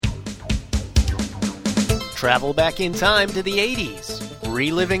Travel back in time to the 80s,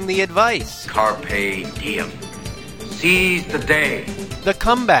 reliving the advice, Carpe diem. Seize the day. the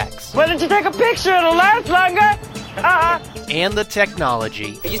comebacks, Why don't you take a picture? It'll last longer. and the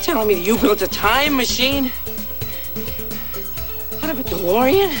technology. Are you telling me that you built a time machine? Out of a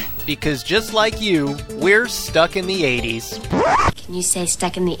DeLorean? Because just like you, we're stuck in the 80s. Can you say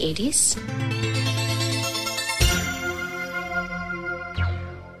stuck in the 80s?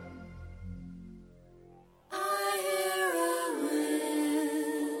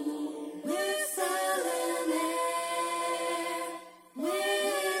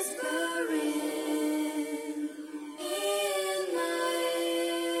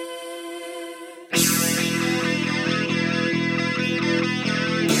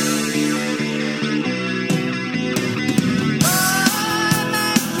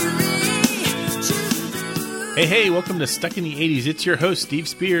 Hey, welcome to Stuck in the 80s. It's your host, Steve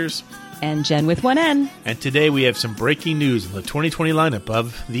Spears. And Jen with one N. And today we have some breaking news on the 2020 lineup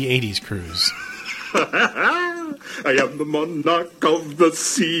of the 80s cruise. I am the monarch of the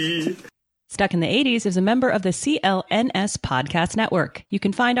sea. Stuck in the 80s is a member of the CLNS Podcast Network. You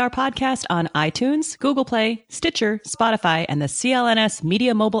can find our podcast on iTunes, Google Play, Stitcher, Spotify, and the CLNS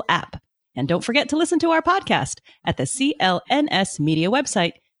Media mobile app. And don't forget to listen to our podcast at the CLNS Media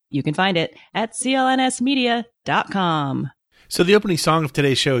website. You can find it at clnsmedia.com. So the opening song of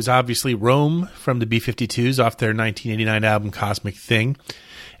today's show is obviously Rome from the B-52s off their 1989 album Cosmic Thing.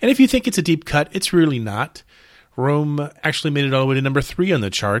 And if you think it's a deep cut, it's really not. Rome actually made it all the way to number 3 on the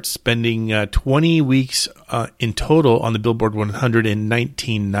charts, spending 20 weeks in total on the Billboard 100 in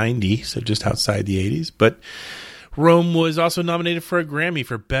 1990, so just outside the 80s. But Rome was also nominated for a Grammy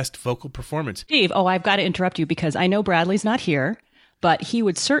for Best Vocal Performance. Steve, I've got to interrupt you because I know Bradley's not here, but he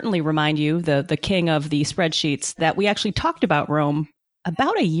would certainly remind you, the king of the spreadsheets, that we actually talked about Rome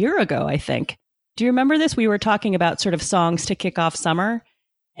about a year ago, I think. Do you remember this? We were talking about sort of songs to kick off summer,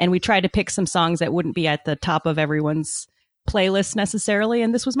 and we tried to pick some songs that wouldn't be at the top of everyone's playlist necessarily,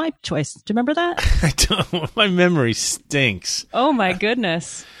 and this was my choice. Do you remember that? I don't. My memory stinks. Oh, my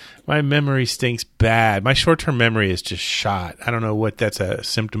goodness. My memory stinks bad. My short-term memory is just shot. I don't know what that's a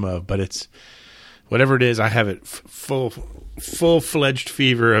symptom of, but it's whatever it is, I have it full-fledged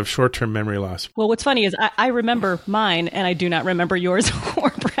fever of short-term memory loss. Well, what's funny is I remember mine, and I do not remember yours or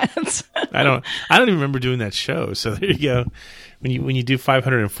Brad's. I don't even remember doing that show. So there you go. When you do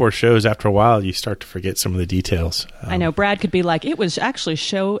 504 shows, after a while, you start to forget some of the details. I know Brad could be like, it was actually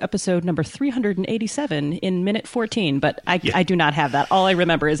show episode number 387 in minute 14, but I do not have that. All I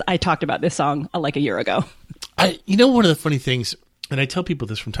remember is I talked about this song like a year ago. One of the funny things, and I tell people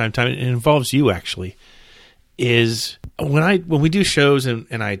this from time to time, and it involves you actually, is when we do shows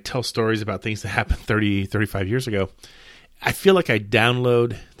and I tell stories about things that happened 30, 35 years ago, I feel like I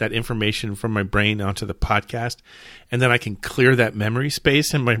download that information from my brain onto the podcast, and then I can clear that memory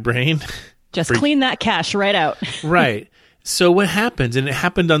space in my brain. Just clean that cache right out. Right. So what happens, and it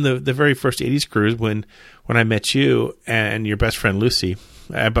happened on the very first 80s cruise when I met you and your best friend Lucy,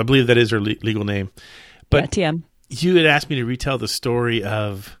 I believe that is her legal name. But yeah, TM. You had asked me to retell the story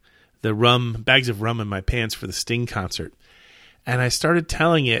of the bags of rum in my pants for the Sting concert. And I started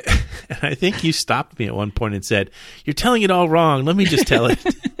telling it, and I think you stopped me at one point and said, "You're telling it all wrong. Let me just tell it."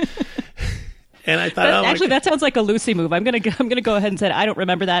 And I thought, actually, that sounds like a Lucy move. I'm gonna go ahead and say I don't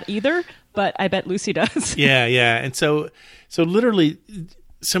remember that either, but I bet Lucy does. Yeah. And so literally,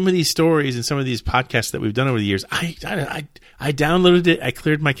 some of these stories and some of these podcasts that we've done over the years, I downloaded it, I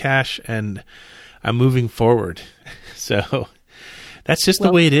cleared my cache, and I'm moving forward. So that's just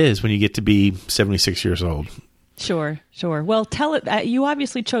the way it is when you get to be 76 years old. Sure. Well, tell it. You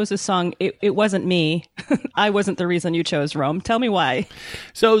obviously chose this song. It wasn't me. I wasn't the reason you chose Rome. Tell me why.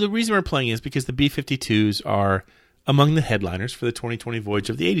 So the reason we're playing is because the B-52s are among the headliners for the 2020 voyage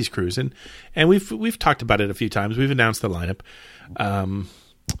of the 80s cruise, and we've talked about it a few times. We've announced the lineup,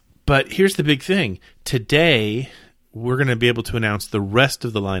 but here's the big thing: today we're going to be able to announce the rest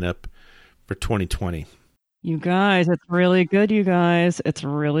of the lineup for 2020. You guys, it's really good, you guys. It's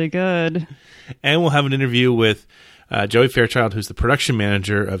really good. And we'll have an interview with Joey Fairchild, who's the production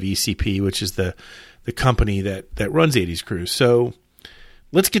manager of ECP, which is the company that runs 80s Cruise. So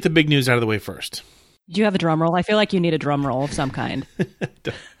let's get the big news out of the way first. Do you have a drum roll? I feel like you need a drum roll of some kind.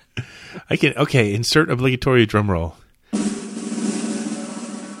 Okay, insert obligatory drum roll.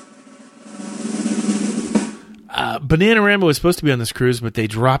 Bananarama was supposed to be on this cruise, but they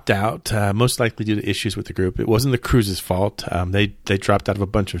dropped out, most likely due to issues with the group. It wasn't the cruise's fault. They dropped out of a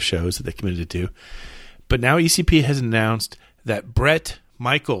bunch of shows that they committed to. But now ECP has announced that Bret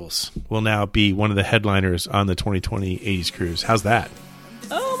Michaels will now be one of the headliners on the 2020 80s cruise. How's that?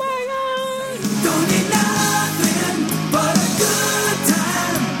 Oh, my God!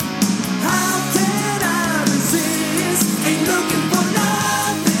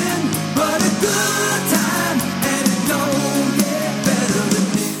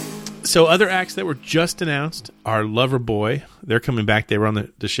 So other acts that were just announced are Loverboy. They're coming back. They were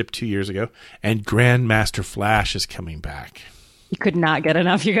on the ship 2 years ago. And Grandmaster Flash is coming back. You could not get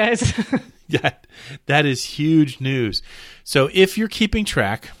enough, you guys. Yeah, that is huge news. So if you're keeping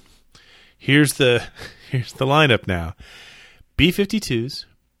track, here's the lineup now. B-52s,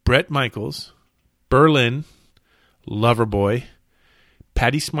 Bret Michaels, Berlin, Loverboy,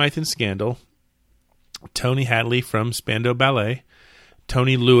 Patty Smythe and Scandal, Tony Hadley from Spandau Ballet,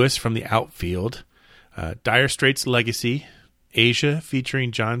 Tony Lewis from The Outfield, Dire Straits Legacy, Asia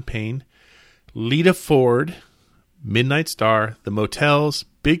featuring John Payne, Lita Ford, Midnight Star, The Motels,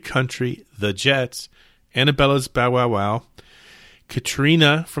 Big Country, The Jets, Annabella's Bow Wow Wow,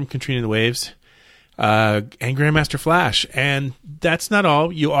 Katrina from Katrina and the Waves, and Grandmaster Flash. And that's not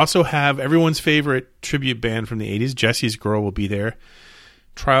all. You also have everyone's favorite tribute band from the 80s, Jesse's Girl, will be there.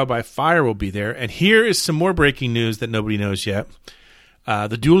 Trial by Fire will be there. And here is some more breaking news that nobody knows yet.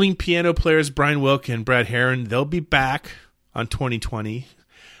 The dueling piano players Brian Wilk and Brad Herron, they'll be back on 2020.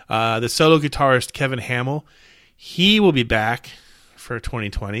 The solo guitarist Kevin Hamill, he will be back for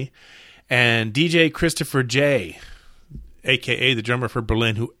 2020. And DJ Christopher J., a.k.a. the drummer for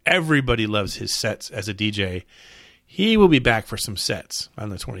Berlin, who everybody loves his sets as a DJ, he will be back for some sets on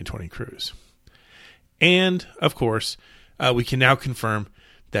the 2020 cruise. And, of course, we can now confirm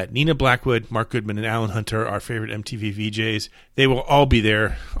that Nina Blackwood, Mark Goodman, and Alan Hunter, our favorite MTV VJs, they will all be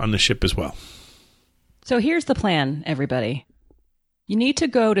there on the ship as well. So here's the plan, everybody. You need to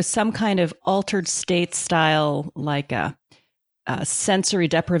go to some kind of altered state style, like a sensory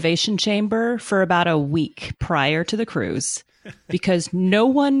deprivation chamber for about a week prior to the cruise, because no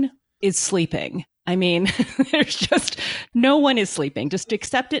one is sleeping. I mean, there's just no one is sleeping. Just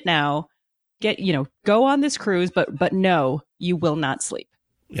accept it now. Go on this cruise, but no, you will not sleep.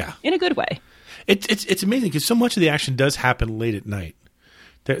 Yeah, in a good way. It's amazing because so much of the action does happen late at night.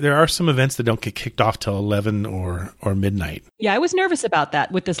 There are some events that don't get kicked off till 11 or midnight. Yeah, I was nervous about that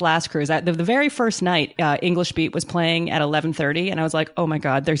with this last cruise. The very first night, English Beat was playing at 11:30, and I was like, oh my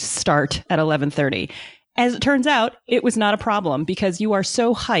God, there's start at 11:30. As it turns out, it was not a problem because you are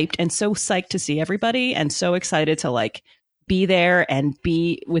so hyped and so psyched to see everybody and so excited to be there and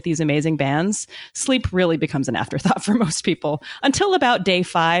be with these amazing bands. Sleep really becomes an afterthought for most people until about day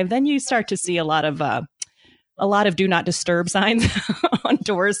 5. Then you start to see a lot of do not disturb signs on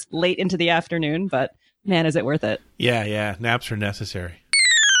doors late into the afternoon, but man, is it worth it. Yeah. Naps are necessary.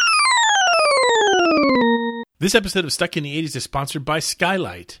 This episode of Stuck in the 80s is sponsored by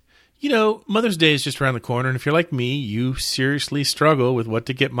Skylight. Mother's Day is just around the corner, and if you're like me, you seriously struggle with what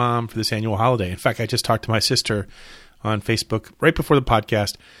to get mom for this annual holiday. In fact, I just talked to my sister on Facebook right before the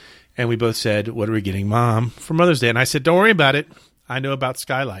podcast, and we both said, what are we getting mom for Mother's Day? And I said, don't worry about it. I know about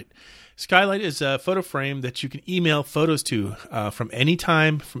Skylight. Skylight is a photo frame that you can email photos to from any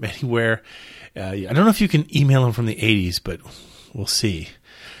time, from anywhere. I don't know if you can email them from the 80s, but we'll see.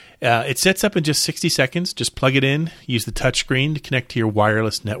 It sets up in just 60 seconds. Just plug it in, use the touchscreen to connect to your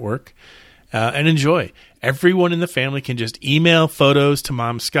wireless network, and enjoy. Everyone in the family can just email photos to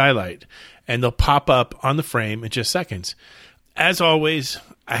Mom's Skylight, and they'll pop up on the frame in just seconds. As always,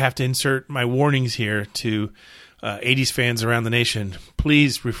 I have to insert my warnings here to 80s fans around the nation.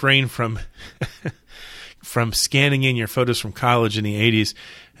 Please refrain from scanning in your photos from college in the 80s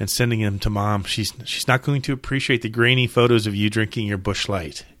and sending them to Mom. She's not going to appreciate the grainy photos of you drinking your Busch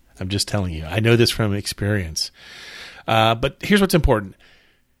Light. I'm just telling you. I know this from experience. But here's what's important.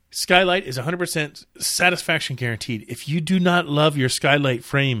 Skylight is 100% satisfaction guaranteed. If you do not love your Skylight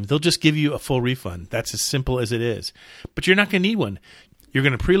frame, they'll just give you a full refund. That's as simple as it is. But you're not going to need one. You're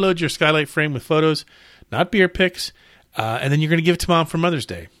going to preload your Skylight frame with photos, not beer pics, and then you're going to give it to Mom for Mother's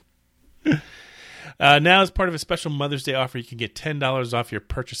Day. Now, as part of a special Mother's Day offer, you can get $10 off your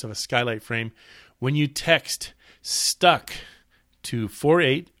purchase of a Skylight frame when you text STUCK to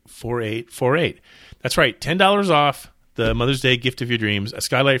 484848. That's right, $10 off the Mother's Day gift of your dreams, a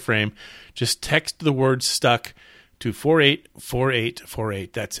Skylight frame. Just text the word STUCK to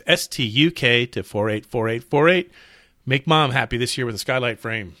 484848. That's STUK to 484848. Make Mom happy this year with a Skylight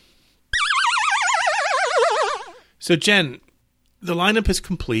frame. So, Jen, the lineup is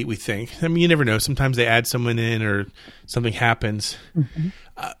complete, we think. I mean, you never know. Sometimes they add someone in or something happens. Mm-hmm.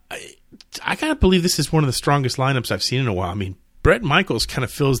 I got to believe this is one of the strongest lineups I've seen in a while. I mean, Bret Michaels kind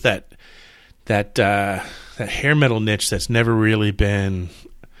of fills that hair metal niche that's never really been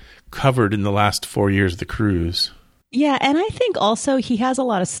covered in the last 4 years of the cruise. Yeah, and I think also he has a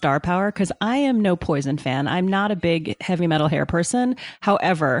lot of star power because I am no Poison fan. I'm not a big heavy metal hair person.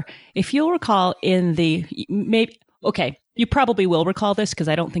 However, if you'll recall you you probably will recall this because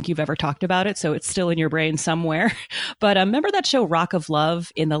I don't think you've ever talked about it, so it's still in your brain somewhere. But remember that show Rock of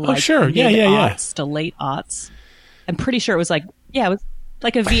Love in the sure. Yeah. aughts to late aughts? I'm pretty sure it was like, it was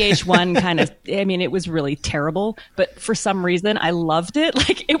like a VH1 kind of, I mean, it was really terrible, but for some reason I loved it.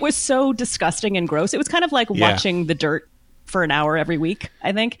 Like, it was so disgusting and gross. It was kind of like watching The Dirt for an hour every week,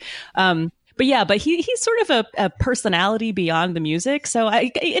 I think. But he's sort of a personality beyond the music. So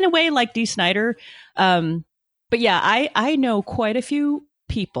in a way, like Dee Snider. But yeah, I know quite a few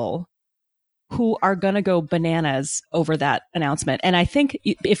people who are going to go bananas over that announcement. And I think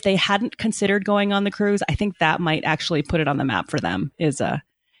if they hadn't considered going on the cruise, I think that might actually put it on the map for them is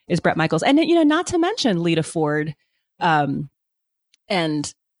Bret Michaels. And, not to mention Lita Ford, and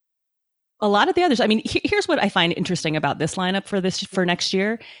a lot of the others. I mean, here's what I find interesting about this lineup for next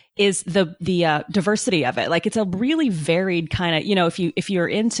year is the diversity of it. Like, it's a really varied kind of, if you're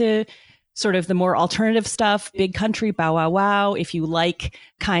into sort of the more alternative stuff, Big Country, Bow Wow Wow. If you like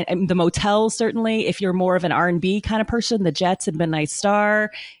the Motels, certainly. If you're more of an R&B kind of person, the Jets and Midnight Star.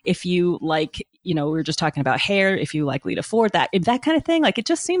 If you like, we were just talking about Hair. If you like Lita Ford, that kind of thing. Like, it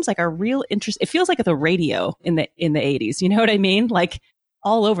just seems like a real interest. It feels like the radio in the 80s. You know what I mean? Like,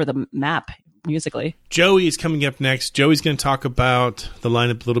 all over the map musically. Joey is coming up next. Joey's going to talk about the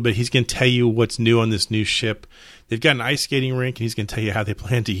lineup a little bit. He's going to tell you what's new on this new ship. They've got an ice skating rink, and he's going to tell you how they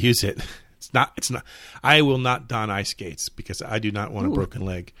plan to use it. It's not. I will not don ice skates because I do not want a broken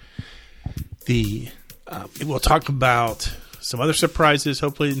leg. We'll talk about some other surprises,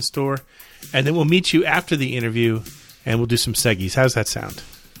 hopefully in store, and then we'll meet you after the interview, and we'll do some seggies. How's that sound?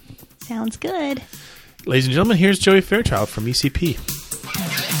 Sounds good. Ladies and gentlemen, here's Joey Fairchild from ECP.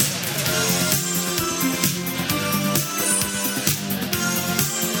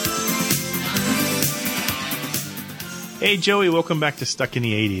 Hey, Joey, welcome back to Stuck in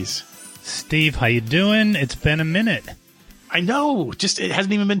the 80s. Steve, how you doing? It's been a minute. I know. It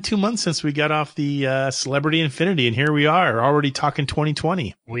hasn't even been 2 months since we got off the Celebrity Infinity, and here we are, already talking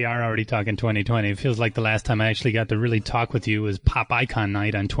 2020. We are already talking 2020. It feels like the last time I actually got to really talk with you was Pop Icon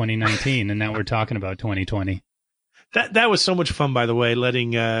Night on 2019, and now we're talking about 2020. That was so much fun, by the way,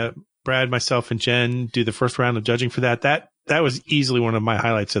 letting Brad, myself, and Jen do the first round of judging for that. That was easily one of my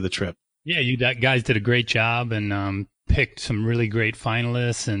highlights of the trip. Yeah, you guys did a great job, and picked some really great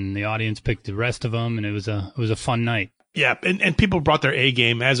finalists, and the audience picked the rest of them, and it was a fun night. Yeah, and people brought their A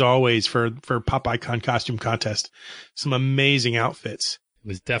game as always for Pop Icon Costume Contest. Some amazing outfits. It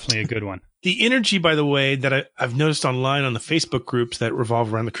was definitely a good one. The energy, by the way, that I've noticed online on the Facebook groups that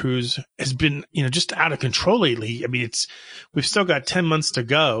revolve around the cruise has been, just out of control lately. I mean, we've still got 10 months to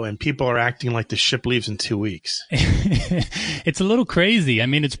go, and people are acting like the ship leaves in 2 weeks. It's a little crazy. I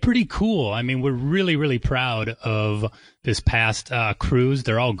mean, it's pretty cool. I mean, we're really, really proud of this past cruise.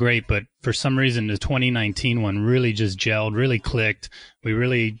 They're all great, but for some reason, the 2019 one really just gelled, really clicked. We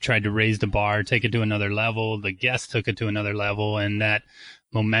really tried to raise the bar, take it to another level. The guests took it to another level, and that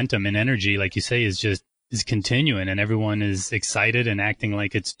momentum and energy, like you say, is continuing, and everyone is excited and acting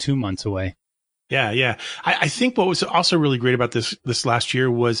like it's 2 months away. Yeah. I think what was also really great about this last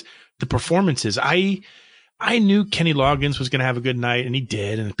year was the performances. I knew Kenny Loggins was going to have a good night, and he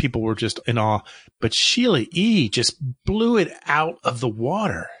did, and people were just in awe. But Sheila E. just blew it out of the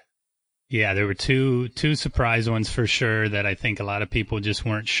water. Yeah, there were two surprise ones for sure that I think a lot of people just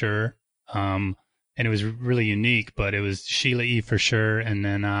weren't sure. And it was really unique, but it was Sheila E. for sure, and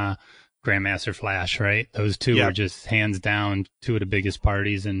then Grandmaster Flash, right? Those two were just hands down two of the biggest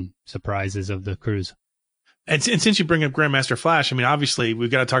parties and surprises of the cruise. And since you bring up Grandmaster Flash, I mean, obviously,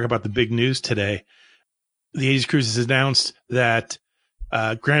 we've got to talk about the big news today. The 80s Cruise has announced that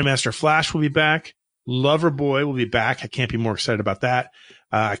Grandmaster Flash will be back. Loverboy will be back. I can't be more excited about that.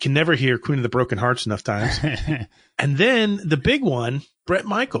 I can never hear Queen of the Broken Hearts enough times. And then the big one, Bret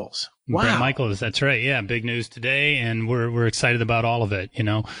Michaels. Wow. Bret Michaels, that's right. Yeah, big news today, and we're excited about all of it.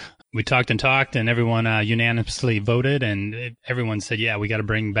 We talked, and everyone unanimously voted, and everyone said, yeah, we got to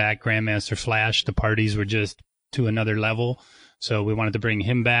bring back Grandmaster Flash. The parties were just to another level. So we wanted to bring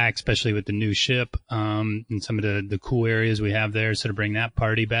him back, especially with the new ship and some of the cool areas we have there. So to bring that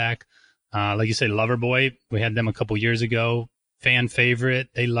party back. Like you said, Loverboy, we had them a couple years ago. Fan favorite.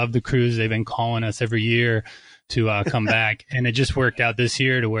 They love the cruise. They've been calling us every year to come back. And it just worked out this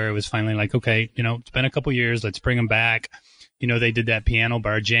year to where it was finally like, okay, it's been a couple years. Let's bring them back. They did that piano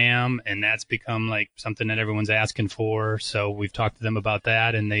bar jam, and that's become like something that everyone's asking for. So we've talked to them about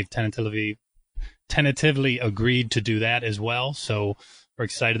that, and they've tentatively agreed to do that as well. So we're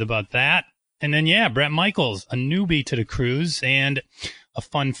excited about that. And then, Bret Michaels, a newbie to the cruise. And a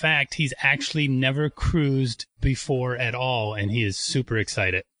fun fact, he's actually never cruised before at all, and he is super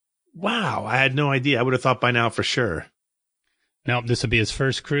excited. Wow, I had no idea. I would have thought by now for sure. Nope, this will be his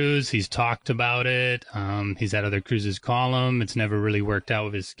first cruise. He's talked about it. He's had other cruises call him. It's never really worked out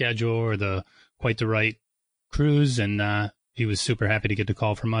with his schedule or quite the right cruise, and he was super happy to get the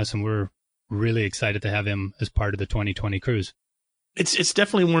call from us, and we're really excited to have him as part of the 2020 cruise. It's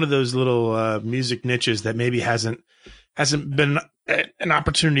definitely one of those little music niches that maybe hasn't been an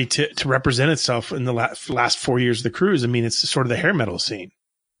opportunity to represent itself in the last 4 years of the cruise. I mean, it's sort of the hair metal scene.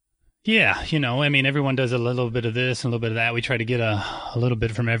 Yeah, I mean, everyone does a little bit of this and a little bit of that. We try to get a little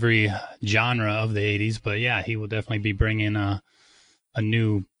bit from every genre of the 80s, but yeah, he will definitely be bringing a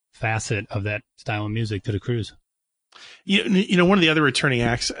new facet of that style of music to the cruise. One of the other returning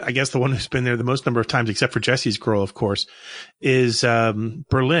acts, I guess the one who's been there the most number of times, except for Jesse's Girl, of course, is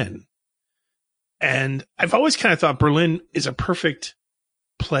Berlin. And I've always kind of thought Berlin is a perfect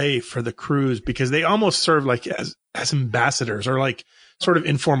play for the cruise because they almost serve like as ambassadors or like sort of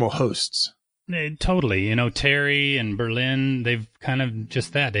informal hosts. Totally. Terry and Berlin, they've kind of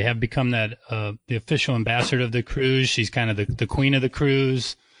just that. They have become that the official ambassador of the cruise. She's kind of the queen of the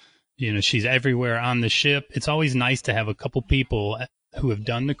cruise. She's everywhere on the ship. It's always nice to have a couple people who have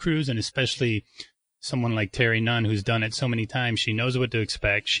done the cruise, and especially someone like Terry Nunn, who's done it so many times. She knows what to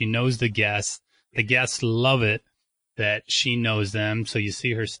expect. She knows the guests. The guests love it that she knows them. So you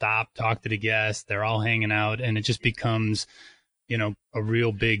see her stop, talk to the guests. They're all hanging out, and it just becomes, a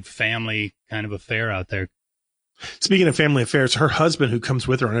real big family kind of affair out there. Speaking of family affairs, her husband, who comes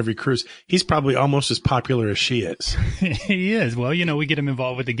with her on every cruise, he's probably almost as popular as she is. He is. Well, we get him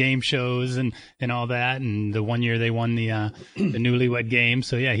involved with the game shows and all that. And the one year they won the Newlywed Game.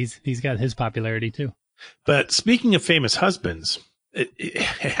 So yeah, he's got his popularity too. But speaking of famous husbands, it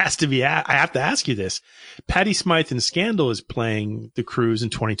has to be, I have to ask you this. Patty Smythe in Scandal is playing the cruise in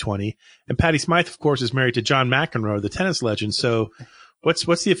 2020. And Patty Smythe, of course, is married to John McEnroe, the tennis legend. So what's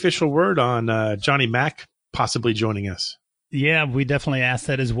the official word on Johnny Mac possibly joining us? Yeah, we definitely asked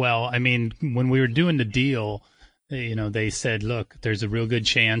that as well. I mean, when we were doing the deal, they said, look, there's a real good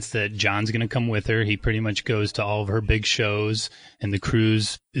chance that John's going to come with her. He pretty much goes to all of her big shows, and the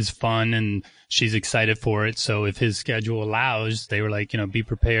cruise is fun, and she's excited for it. So if his schedule allows, they were like, be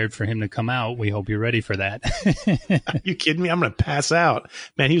prepared for him to come out. We hope you're ready for that. Are you kidding me? I'm going to pass out.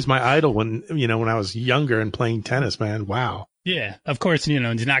 Man, he was my idol when I was younger and playing tennis, man. Wow. Yeah, of course,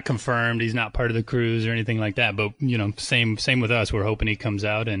 he's not confirmed. He's not part of the cruise or anything like that. But, same with us. We're hoping he comes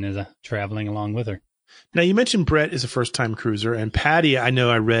out and is traveling along with her. Now, you mentioned Brett is a first-time cruiser, and Patty, I know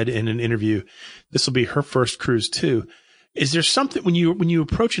I read in an interview, this will be her first cruise too. Is there something when you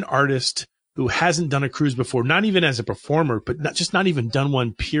approach an artist who hasn't done a cruise before, not even as a performer, but not even done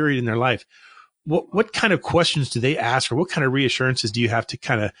one period in their life, what kind of questions do they ask, or what kind of reassurances do you have to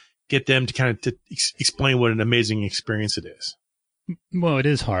kind of get them to kind of explain what an amazing experience it is? Well, it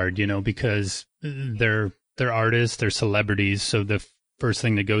is hard, because they're artists, they're celebrities, so the first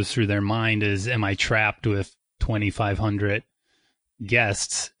thing that goes through their mind is, am I trapped with 2,500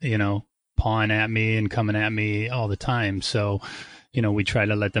 guests, pawing at me and coming at me all the time? So, we try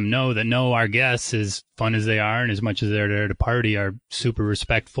to let them know that no, our guests, as fun as they are and as much as they're there to party, are super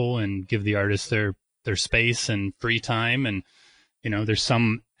respectful and give the artists their space and free time. And, there's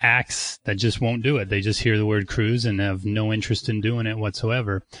some acts that just won't do it. They just hear the word cruise and have no interest in doing it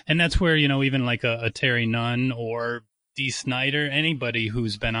whatsoever. And that's where, even like a Terry Nunn or Dee Snider, anybody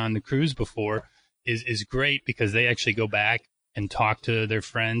who's been on the cruise before is great, because they actually go back and talk to their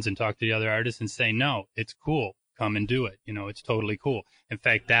friends and talk to the other artists and say, no, it's cool. Come and do it. It's totally cool. In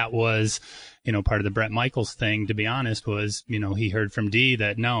fact, that was, part of the Bret Michaels thing, to be honest, was, he heard from Dee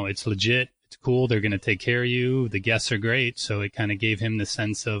that, no, it's legit. It's cool. They're going to take care of you. The guests are great. So it kind of gave him the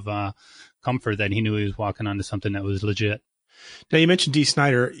sense of comfort that he knew he was walking onto something that was legit. Now, you mentioned Dee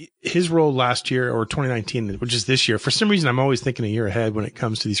Snider. His role last year, or 2019, which is this year, for some reason, I'm always thinking a year ahead when it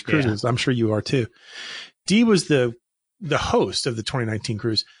comes to these cruises. Yeah. I'm sure you are too. Dee was the host of the 2019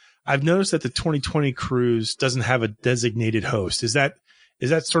 cruise. I've noticed that the 2020 cruise doesn't have a designated host. Is that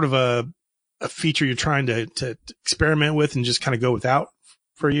sort of a feature you're trying to experiment with and just kind of go without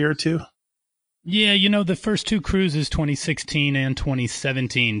for a year or two? Yeah, the first two cruises, 2016 and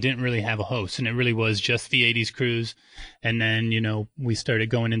 2017, didn't really have a host, and it really was just the 80s cruise. And then, we started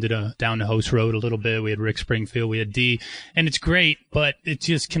going down the host road a little bit. We had Rick Springfield, we had Dee, and it's great, but it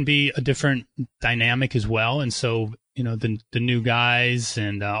just can be a different dynamic as well. And so, the new guys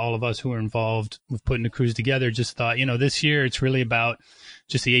and all of us who are involved with putting the cruise together just thought, this year it's really about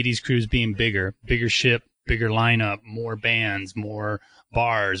just the 80s cruise being bigger ship, bigger lineup, more bands, more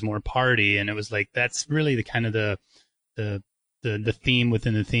bars, more party. And it was like, that's really the kind of the the theme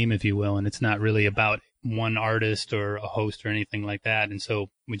within the theme, if you will, and it's not really about one artist or a host or anything like that. And so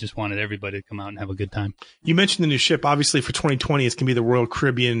we just wanted everybody to come out and have a good time. You mentioned the new ship. Obviously, for 2020, it's going to be the Royal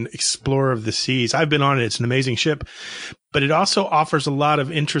Caribbean Explorer of the Seas. I've been on it. It's an amazing ship, but it also offers a lot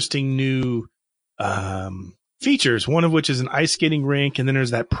of interesting new features, one of which is an ice skating rink, and then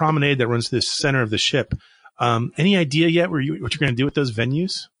there's that promenade that runs to the center of the ship. Any idea yet what you're going to do with those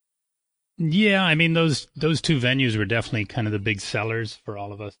venues? Yeah, I mean, those two venues were definitely kind of the big sellers for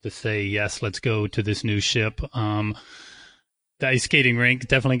all of us to say, yes, let's go to this new ship. The ice skating rink,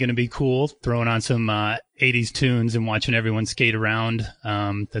 definitely going to be cool, throwing on some 80s tunes and watching everyone skate around.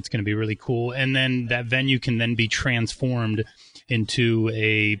 That's going to be really cool. And then that venue can then be transformed into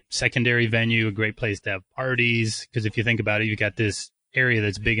a secondary venue, a great place to have parties. Because if you think about it, you got this area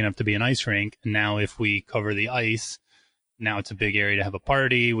that's big enough to be an ice rink. And now if we cover the ice, now it's a big area to have a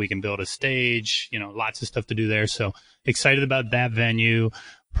party. We can build a stage, lots of stuff to do there. So excited about that venue.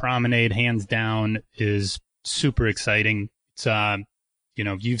 Promenade, hands down, is super exciting. It's,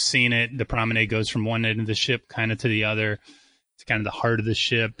 you've seen it. The promenade goes from one end of the ship kind of to the other. It's kind of the heart of the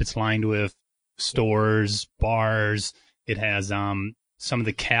ship. It's lined with stores, bars. It has, some of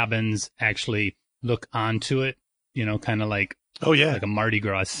the cabins actually look onto it, kind of like, like a Mardi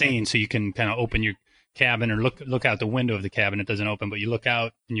Gras scene. So you can kind of open your cabin or look out the window of the cabin. It doesn't open, but you look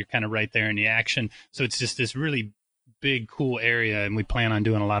out and you're kind of right there in the action. So it's just this really big, cool area, and we plan on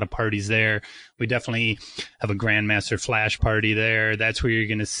doing a lot of parties there. We definitely have a Grandmaster Flash party there. That's where you're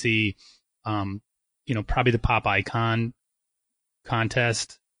going to see, probably the Pop Icon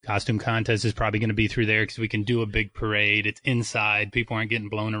costume contest is probably going to be through there because we can do a big parade. It's inside. People aren't getting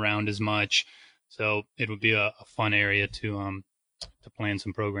blown around as much. So it would be a fun area to plan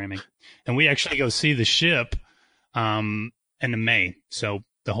some programming. And we actually go see the ship end of May. So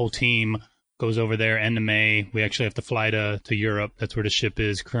the whole team goes over there end of May. We actually have to fly to Europe. That's where the ship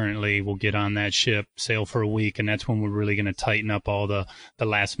is currently. We'll get on that ship, sail for a week, and that's when we're really going to tighten up all the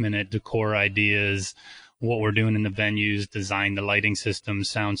last-minute decor ideas, what we're doing in the venues, design the lighting systems,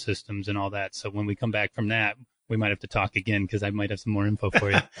 sound systems, and all that. So when we come back from that, we might have to talk again because I might have some more info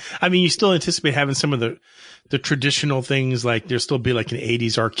for you. I mean, you still anticipate having some of the traditional things, like there'll still be like an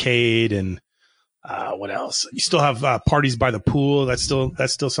 80s arcade and what else? You still have parties by the pool. That's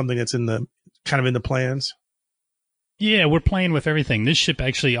still something that's in the plans. Yeah, we're playing with everything. This ship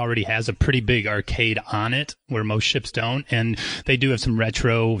actually already has a pretty big arcade on it where most ships don't. And they do have some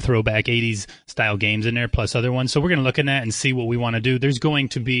retro throwback 80s style games in there, plus other ones. So we're going to look at that and see what we want to do. There's going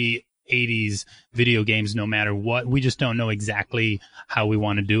to be 80s video games no matter what. We just don't know exactly how we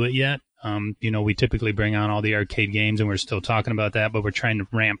want to do it yet. We typically bring on all the arcade games, and we're still talking about that, but we're trying to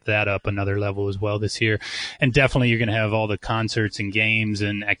ramp that up another level as well this year. And definitely you're going to have all the concerts and games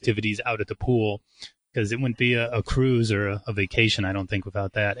and activities out at the pool, because it wouldn't be a cruise or a vacation, I don't think,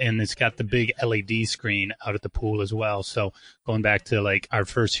 without that. And it's got the big LED screen out at the pool as well. So going back to like our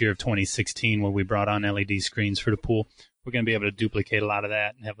first year of 2016 where we brought on LED screens for the pool, we're going to be able to duplicate a lot of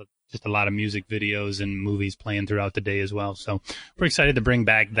that and have just a lot of music videos and movies playing throughout the day as well. So we're excited to bring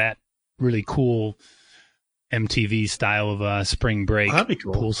back that really cool MTV style of spring break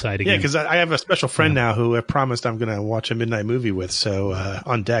poolside again. Yeah, because I have a special friend now who I promised I'm going to watch a midnight movie with, so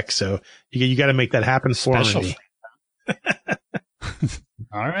on deck. So you got to make that happen for me.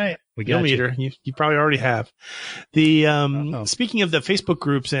 All right, we got meter. You probably already have. The speaking of the Facebook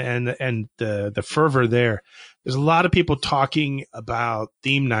groups and the fervor there's a lot of people talking about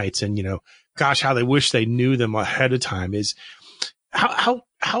theme nights and gosh, how they wish they knew them ahead of time. Is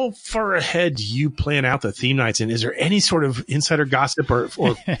how far ahead do you plan out the theme nights? And is there any sort of insider gossip or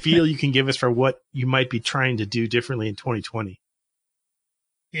feel you can give us for what you might be trying to do differently in 2020?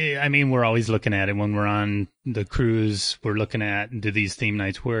 Yeah, I mean, we're always looking at it when we're on the cruise. We're looking at, do these theme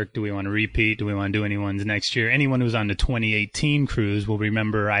nights work? Do we want to repeat? Do we want to do any ones next year? Anyone who's on the 2018 cruise will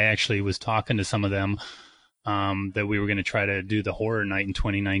remember I actually was talking to some of them that we were going to try to do the horror night in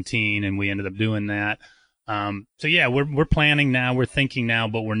 2019, and we ended up doing that. So yeah, we're planning now, we're thinking now,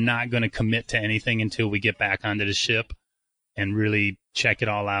 but we're not going to commit to anything until we get back onto the ship and really check it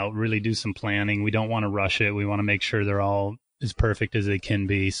all out, really do some planning. We don't want to rush it. We want to make sure they're all as perfect as they can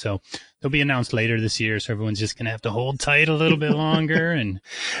be. So they'll be announced later this year. So everyone's just going to have to hold tight a little bit longer. And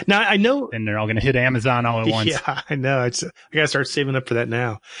now I know, and they're all going to hit Amazon all at once. Yeah, I know. I got to start saving up for that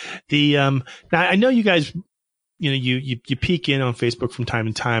now. Now I know you guys, you peek in on Facebook from time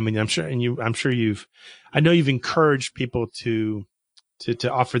to time, and I know you've encouraged people to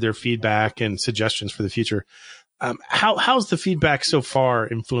offer their feedback and suggestions for the future. How's the feedback so far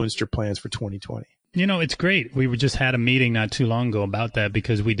influenced your plans for 2020? It's great. We just had a meeting not too long ago about that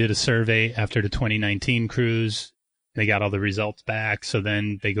because we did a survey after the 2019 cruise. they got all the results back. So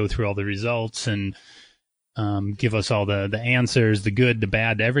then they go through all the results and give us all the answers, the good, the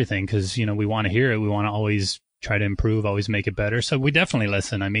bad, everything. Because, we want to hear it. We want to always try to improve, always make it better. So we definitely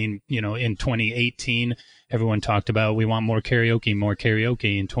listen. I mean, in 2018, everyone talked about we want more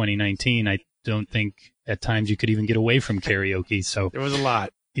karaoke. In 2019, I don't think at times you could even get away from karaoke. So there was a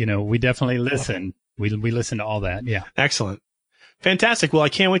lot. We definitely listen. We listen to all that. Yeah. Excellent. Fantastic. Well, I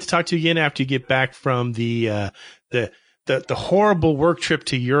can't wait to talk to you again after you get back from the horrible work trip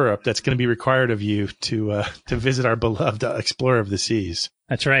to Europe that's going to be required of you to visit our beloved Explorer of the Seas.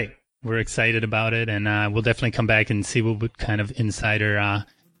 That's right. We're excited about it, and we'll definitely come back and see what kind of insider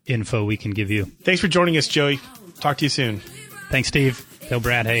info we can give you. Thanks for joining us, Joey. Talk to you soon. Thanks, Steve. Tell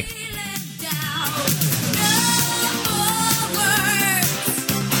Brad, hey.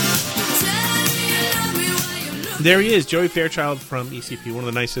 There he is, Joey Fairchild from ECP, one of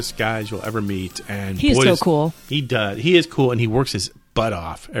the nicest guys you'll ever meet. And he's so cool. He does. He is cool, and he works his butt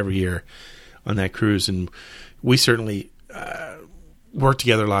off every year on that cruise. And we certainly work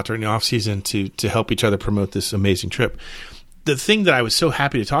together a lot during the off season to help each other promote this amazing trip. The thing that I was so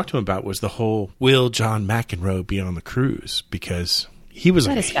happy to talk to him about was the whole will John McEnroe be on the cruise, because he was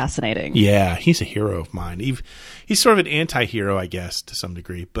that is fascinating. Yeah, he's a hero of mine. He's sort of an anti-hero, I guess, to some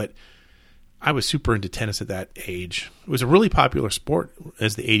degree, but I was super into tennis at that age. It was a really popular sport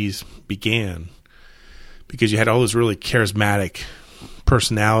as the 80s began because you had all those really charismatic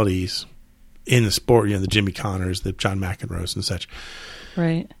personalities in the sport, the Jimmy Connors, the John McEnroes and such.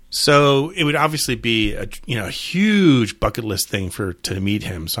 Right. So it would obviously be a huge bucket list thing to meet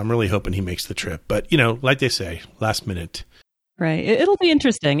him. So I'm really hoping he makes the trip. But, like they say, last minute. Right. It'll be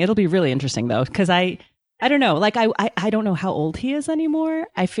interesting. It'll be really interesting, though, because I don't know. Like, I don't know how old he is anymore.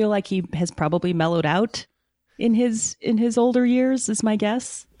 I feel like he has probably mellowed out in his older years, is my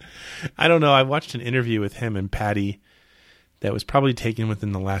guess. I don't know. I watched an interview with him and Patty that was probably taken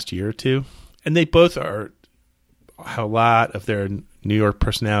within the last year or two. And they both have a lot of their New York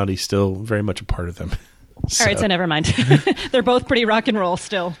personality still very much a part of them. All right, so never mind. They're both pretty rock and roll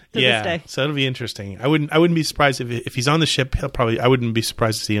still to this day. So it'll be interesting. I wouldn't be surprised if he's on the ship. I wouldn't be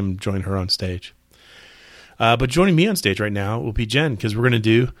surprised to see him join her on stage. But joining me on stage right now will be Jen, because we're going to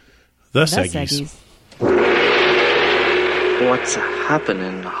do the Seggies. What's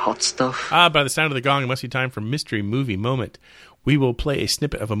happening, hot stuff? By the sound of the gong, it must be time for Mystery Movie Moment. We will play a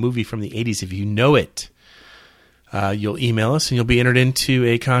snippet of a movie from the 80s if you know it. You'll email us and you'll be entered into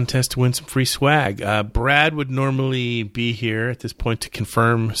a contest to win some free swag. Brad would normally be here at this point to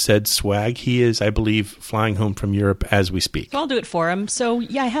confirm said swag. He is, I believe, flying home from Europe as we speak. So I'll do it for him. So,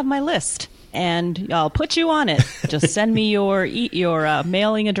 yeah, I have my list. And I'll put you on it. Just send me your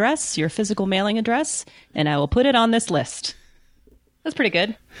mailing address, your physical mailing address, and I will put it on this list. That's pretty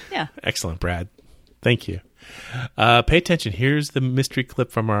good. Yeah. Excellent, Brad. Thank you. Pay attention. Here's the mystery clip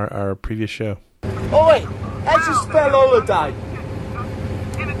from our previous show. Oh, wait. How do you spell holiday?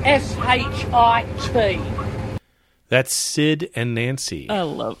 S-H-I-T. That's Sid and Nancy.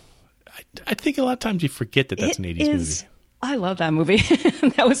 I think a lot of times you forget that's an 80s movie. I love that movie.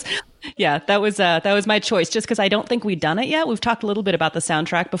 that was my choice, just because I don't think we'd done it yet. We've talked a little bit about the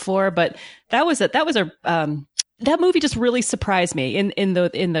soundtrack before, but that movie just really surprised me in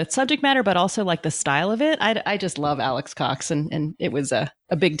the subject matter, but also like the style of it. I just love Alex Cox, and it was a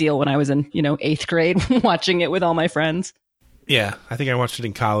big deal when I was in 8th grade watching it with all my friends. Yeah, I think I watched it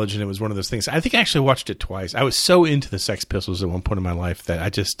in college, and it was one of those things. I think I actually watched it twice. I was so into the Sex Pistols at one point in my life that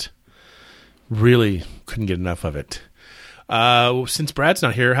I just really couldn't get enough of it. Since Brad's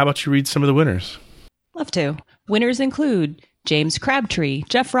not here, how about you read some of the winners? Love to. Winners include James Crabtree,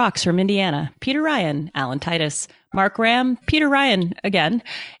 Jeff Rocks from Indiana, Peter Ryan, Alan Titus, Mark Ram, Peter Ryan again,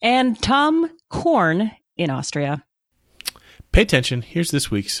 and Tom Korn in Austria. Pay attention. Here's this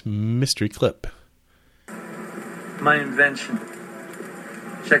week's mystery clip. My invention.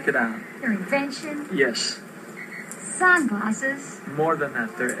 Check it out. Your invention? Yes. Sunglasses? More than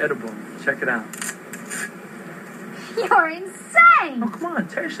that, they're edible. Check it out. You're insane! Oh, come on,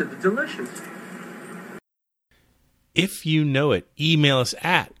 taste it. They're delicious. If you know it, email us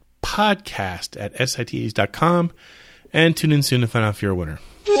at podcast@sits.com and tune in soon to find out if you're a winner.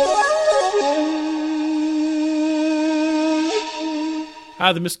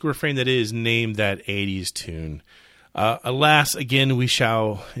 The mystical refrain that is named that 80s tune. Alas, again, we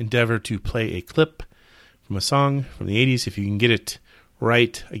shall endeavor to play a clip from a song from the 80s. If you can get it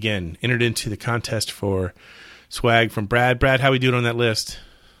right, again, entered into the contest for swag from Brad. Brad, how we doing on that list?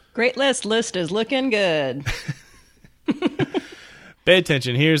 Great list. List is looking good. Pay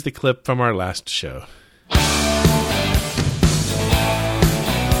attention. Here's the clip from our last show.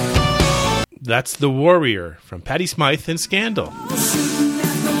 That's The Warrior from Patti Smythe and Scandal.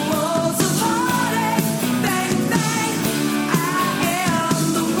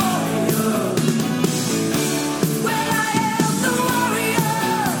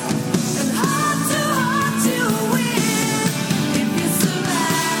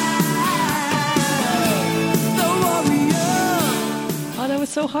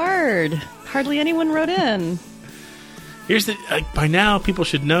 So hard. Hardly anyone wrote in. Here's the by now people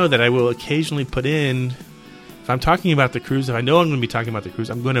should know that I will occasionally put in, if I'm talking about the cruise, if I know I'm going to be talking about the cruise,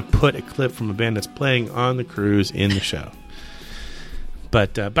 I'm going to put a clip from a band that's playing on the cruise in the show.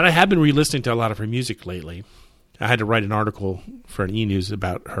 But I have been re-listening to a lot of her music lately. I had to write an article for an E-News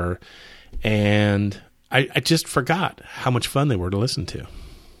about her, and I just forgot how much fun they were to listen to.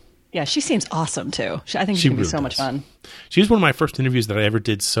 Yeah, she seems awesome, too. I think she can be so much fun. She was one of my first interviews that I ever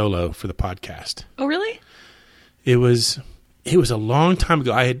did solo for the podcast. Oh, really? It was a long time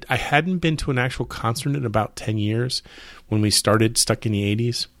ago. I hadn't been to an actual concert in about 10 years when we started Stuck in the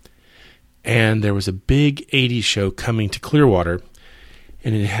 80s. And there was a big 80s show coming to Clearwater.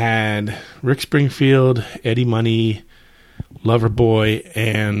 And it had Rick Springfield, Eddie Money, Loverboy,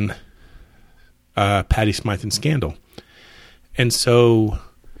 and Patti Smythe and Scandal. And so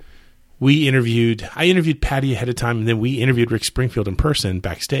I interviewed Patti ahead of time, and then we interviewed Rick Springfield in person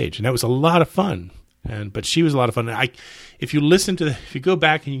backstage, and that was a lot of fun. But she was a lot of fun. If you go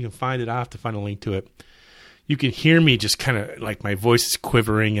back and you can find it, I'll have to find a link to it. You can hear me just kind of like my voice is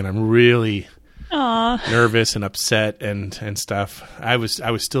quivering, and I'm really nervous and upset and stuff. I was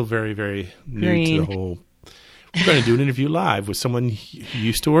still very, very new to the whole. We're going to do an interview live with someone you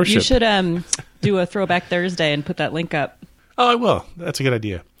used to worship. You should do a Throwback Thursday and put that link up. Oh, I will. That's a good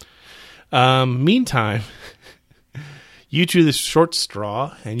idea. Meantime, you drew this short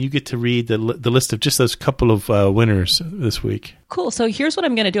straw, and you get to read the list of just those couple of winners this week. Cool. So here's what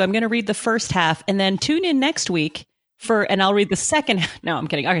I'm going to do. I'm going to read the first half, and then tune in next week and I'll read the second. No, I'm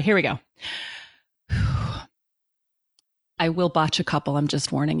kidding. Okay, here we go. I will botch a couple. I'm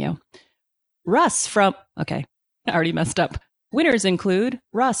just warning you. Russ from... Okay, I already messed up. Winners include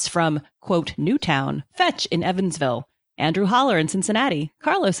Russ from, quote, Newtown, Fetch in Evansville, Andrew Holler in Cincinnati,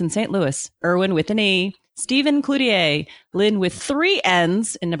 Carlos in St. Louis, Irwin with an E, Stephen Cloutier, Lynn with 3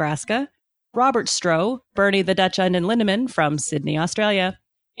 N's in Nebraska, Robert Stroh, Bernie the Dutch Onion Lindemann from Sydney, Australia,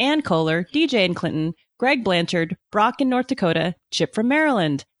 Ann Kohler, DJ in Clinton, Greg Blanchard, Brock in North Dakota, Chip from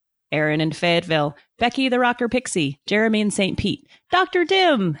Maryland, Aaron in Fayetteville, Becky the Rocker Pixie, Jeremy in St. Pete, Dr.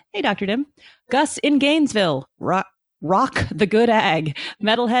 Dim, hey Dr. Dim, Gus in Gainesville, Rock the Good Ag,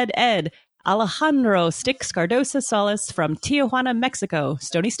 Metalhead Ed, Alejandro Stix Cardosa Solis from Tijuana, Mexico,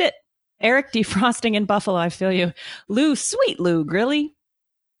 Stony Stitt, Eric Defrosting in Buffalo, I feel you, Sweet Lou Grilly,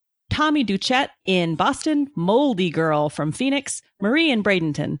 Tommy Duchette in Boston, Moldy Girl from Phoenix, Marie in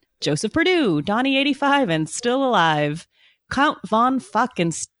Bradenton, Joseph Perdue, Donnie 85 and still alive, Count von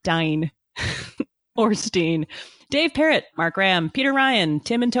Falkenstein, Orstein, Dave Parrott, Mark Ram, Peter Ryan,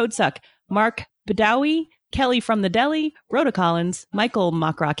 Tim and Toadsuck, Mark Badawi, Kelly from the Deli, Rhoda Collins, Michael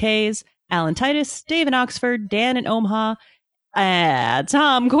Mockrock Hayes, Alan Titus, Dave in Oxford, Dan in Omaha,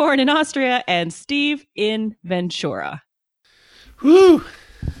 Tom Korn in Austria, and Steve in Ventura. Woo!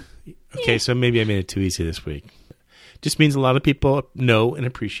 Okay, so maybe I made it too easy this week. Just means a lot of people know and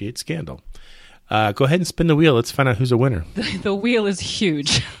appreciate Scandal. Go ahead and spin the wheel. Let's find out who's a winner. The wheel is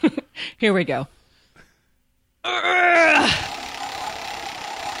huge. Here we go.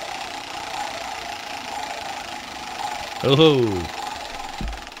 Oh,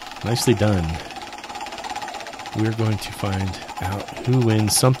 nicely done. We're going to find out who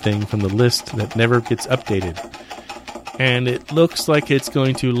wins something from the list that never gets updated. And it looks like it's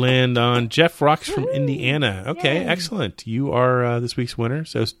going to land on Jeff Rocks from Indiana. Okay, yay. Excellent. You are this week's winner.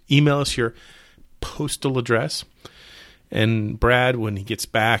 So email us your postal address. And Brad, when he gets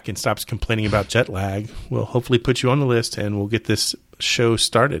back and stops complaining about jet lag, will hopefully put you on the list and we'll get this show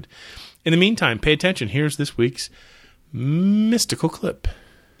started. In the meantime, pay attention. Here's this week's mystical clip.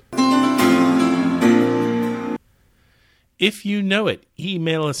 If you know it,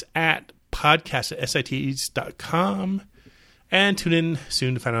 email us at podcast@sits.com and tune in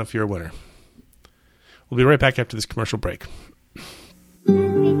soon to find out if you're a winner. We'll be right back after this commercial break.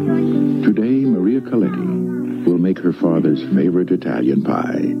 Today, Maria Coletti will make her father's favorite Italian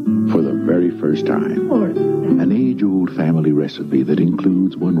pie for the very first time. An age-old family recipe that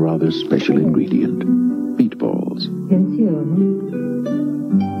includes one rather special ingredient, meatballs.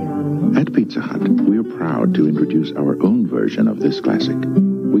 At Pizza Hut, we're proud to introduce our own version of this classic.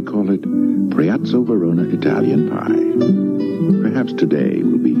 We call it Preazzo Verona Italian Pie. Perhaps today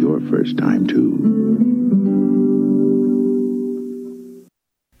will be your first time, too.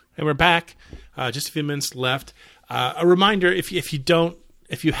 And we're back. Just a few minutes left. A reminder, if you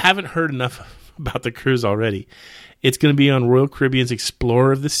haven't heard enough about the cruise already, it's going to be on Royal Caribbean's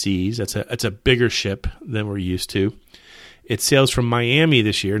Explorer of the Seas. It's a bigger ship than we're used to. It sails from Miami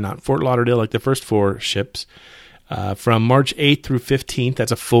this year, not Fort Lauderdale like the first 4 ships, from March 8th through 15th.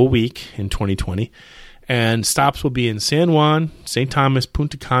 That's a full week in 2020. And stops will be in San Juan, St. Thomas,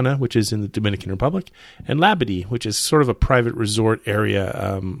 Punta Cana, which is in the Dominican Republic, and Labadee, which is sort of a private resort area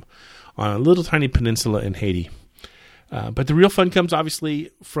on a little tiny peninsula in Haiti. But the real fun comes,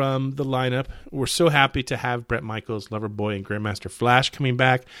 obviously, from the lineup. We're so happy to have Bret Michaels, Loverboy, and Grandmaster Flash coming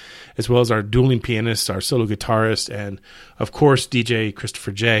back, as well as our dueling pianists, our solo guitarist, and, of course, DJ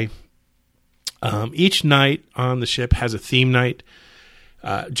Christopher J. Each night on the ship has a theme night.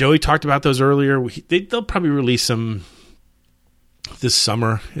 Joey talked about those earlier. They'll probably release them this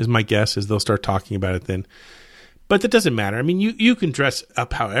summer, is my guess, as they'll start talking about it then. But that doesn't matter. I mean, you can dress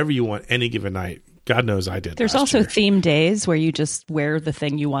up however you want any given night. God knows I did. There's also theme days where you just wear the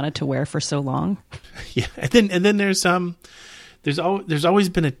thing you wanted to wear for so long. Yeah, and then there's always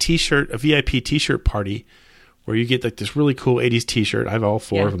been a VIP T-shirt party where you get like this really cool 80s T-shirt. I have all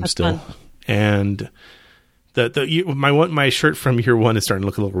 4 of them still, fun. And my shirt from year 1 is starting to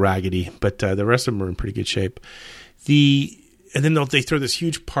look a little raggedy, but the rest of them are in pretty good shape. And then they throw this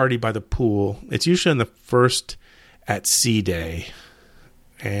huge party by the pool. It's usually on the first at sea day,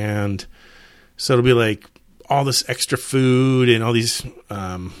 and so it'll be like all this extra food and all these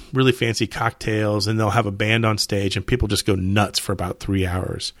really fancy cocktails, and they'll have a band on stage, and people just go nuts for about 3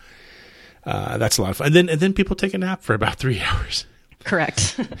 hours. That's a lot of fun. And then people take a nap for about 3 hours.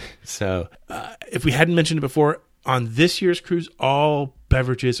 Correct. So if we hadn't mentioned it before, on this year's cruise, all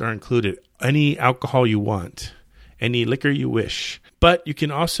beverages are included. Any alcohol you want, any liquor you wish. But you can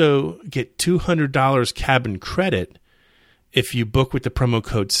also get $200 cabin credit if you book with the promo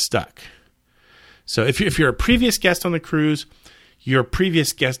code STUCK. So if you're a previous guest on the cruise, your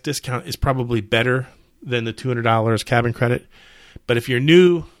previous guest discount is probably better than the $200 cabin credit. But if you're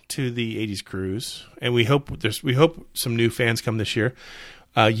new to the 80s cruise, and we hope some new fans come this year,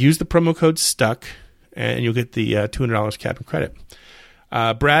 use the promo code STUCK, and you'll get the $200 cabin credit.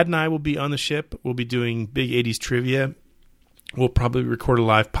 Brad and I will be on the ship. We'll be doing big 80s trivia. We'll probably record a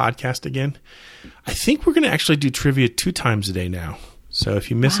live podcast again. I think we're going to actually do trivia 2 times a day now. So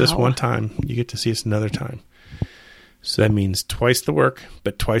if you miss us one time, you get to see us another time. So that means twice the work,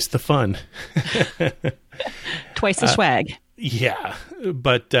 but twice the fun. Twice the swag. Yeah.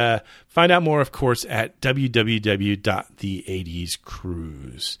 But find out more, of course, at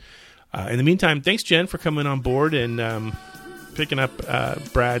www.the80scruise. In the meantime, thanks, Jen, for coming on board and picking up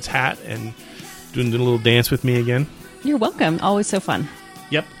Brad's hat and doing a little dance with me again. You're welcome. Always so fun.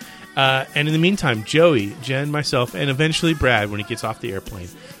 Yep. And in the meantime, Joey, Jen, myself, and eventually Brad, when he gets off the airplane,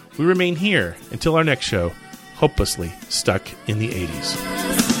 we remain here until our next show, hopelessly stuck in the 80s.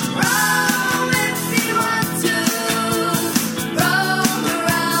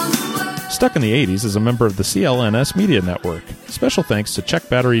 Stuck in the 80s is a member of the CLNS Media Network. Special thanks to Check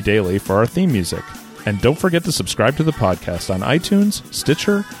Battery Daily for our theme music. And don't forget to subscribe to the podcast on iTunes,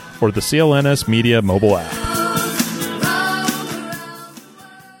 Stitcher, or the CLNS Media mobile app.